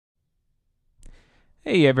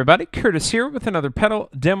Hey everybody, Curtis here with another pedal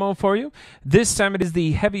demo for you. This time it is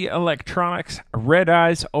the Heavy Electronics Red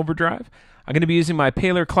Eyes Overdrive. I'm going to be using my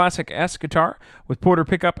Paler Classic S guitar with Porter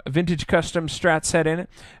pickup, vintage custom Strat set in it,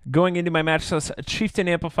 going into my matchless Chieftain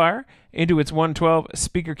amplifier, into its 112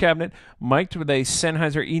 speaker cabinet, mic'd with a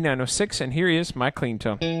Sennheiser E906, and here is my clean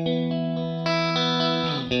tone.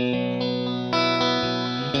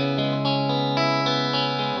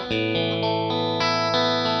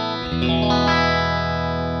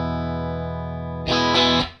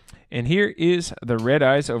 And here is the Red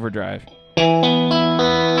Eyes Overdrive.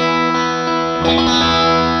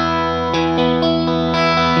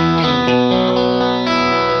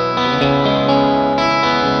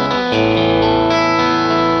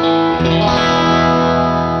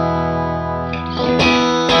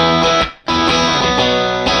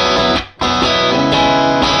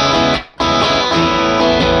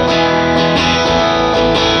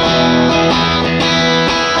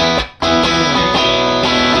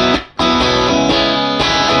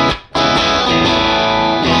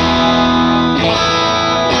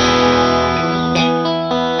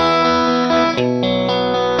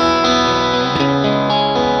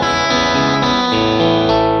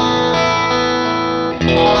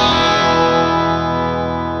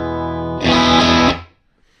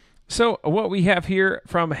 So what we have here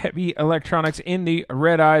from Heavy Electronics in the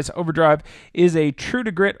Red Eyes Overdrive is a true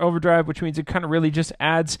to grit overdrive, which means it kind of really just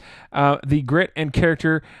adds the grit and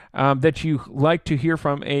character that you like to hear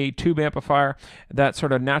from a tube amplifier, that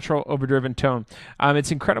sort of natural overdriven tone.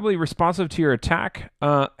 It's incredibly responsive to your attack.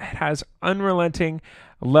 It has unrelenting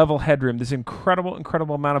level headroom. There's incredible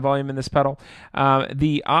amount of volume in this pedal.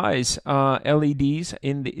 The eyes, LEDs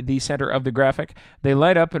in the center of the graphic, they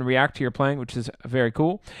light up and react to your playing, which is very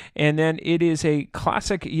cool. And then it is a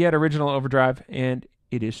classic yet original overdrive, and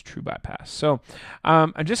it is true bypass. So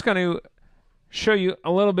I'm just going to show you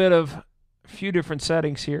a little bit of a few different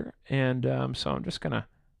settings here, and so I'm just going to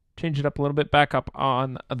change it up a little bit, back up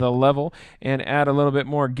on the level, and add a little bit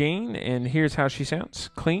more gain. And here's how she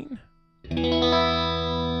sounds: clean.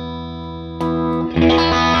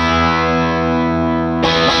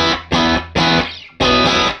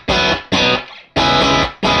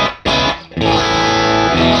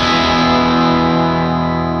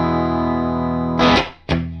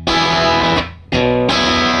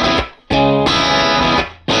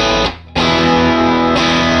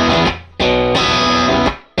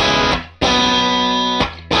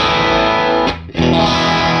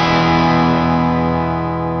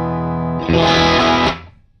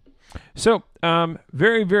 So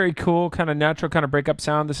very cool, kind of natural, kind of breakup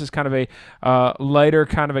sound. This is kind of a lighter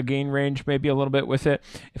kind of a gain range, maybe a little bit with it.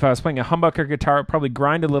 If I was playing a humbucker guitar, I'd probably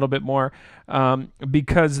grind a little bit more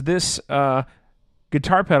because this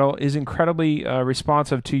guitar pedal is incredibly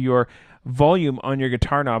responsive to your volume on your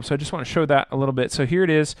guitar knob. So I just want to show that a little bit. So here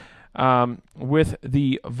it is with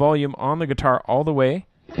the volume on the guitar all the way.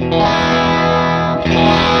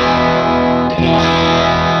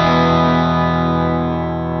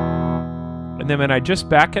 And then when I just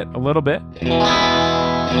back it a little bit,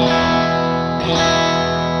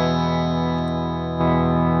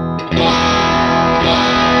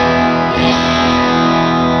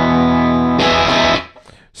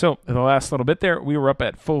 so the last little bit there, we were up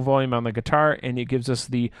at full volume on the guitar, and it gives us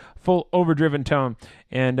the full overdriven tone.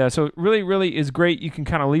 And so it really is great. You can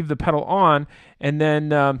kind of leave the pedal on, and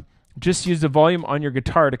then just use the volume on your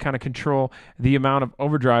guitar to kind of control the amount of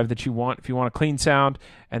overdrive that you want. If you want a clean sound,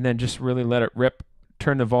 and then just really let it rip,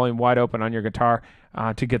 turn the volume wide open on your guitar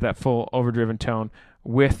to get that full overdriven tone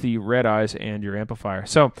with the Red Eyes and your amplifier.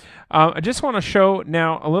 So I just want to show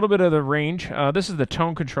now a little bit of the range. This is the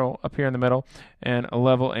tone control up here in the middle, and a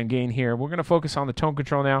level and gain here. We're going to focus on the tone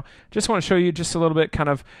control now. Just want to show you just a little bit, kind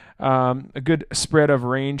of a good spread of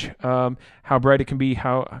range, how bright it can be,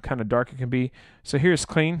 how kind of dark it can be. So here's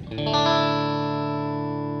clean.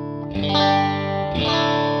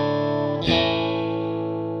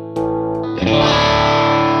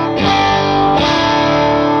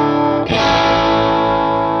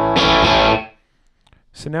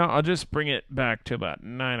 So now I'll just bring it back to about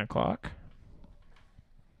 9 o'clock.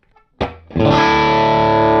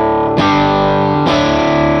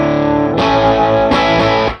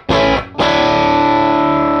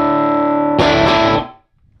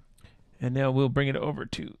 And now we'll bring it over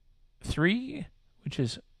to 3, which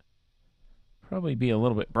is probably be a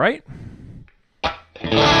little bit bright.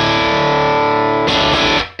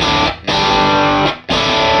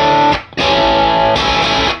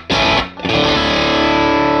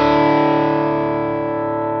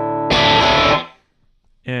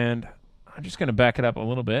 And I'm just going to back it up a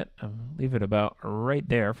little bit. Leave it about right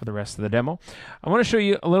there for the rest of the demo. I want to show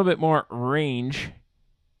you a little bit more range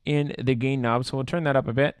in the gain knob, so we'll turn that up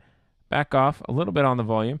a bit. Back off a little bit on the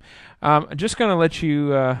volume. I'm just going to let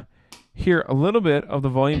you hear a little bit of the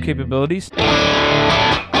volume capabilities.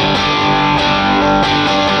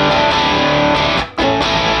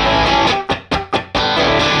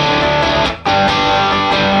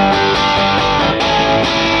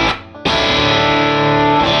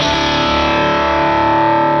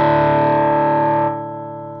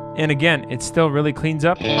 And again, it still really cleans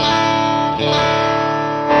up.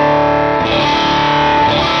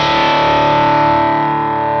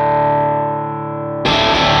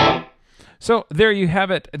 So there you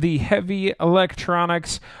have it, the Heavy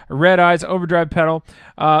Electronics Red Eyes Overdrive pedal.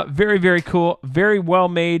 Very, very cool, very well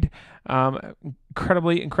made.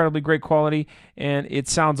 Incredibly great quality, and it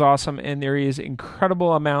sounds awesome, and there is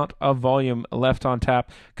incredible amount of volume left on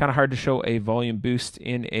tap. Kind of hard to show a volume boost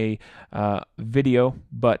in a video,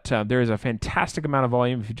 but there is a fantastic amount of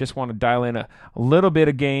volume. If you just want to dial in a little bit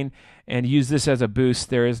of gain and use this as a boost,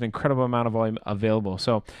 there is an incredible amount of volume available.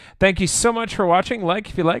 So thank you so much for watching. Like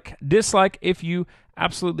if you like, dislike if you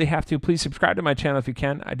absolutely have to. Please subscribe to my channel if you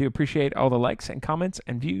can. I do appreciate all the likes and comments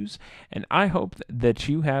and views, and I hope that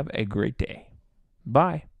you have a great day.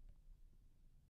 Bye.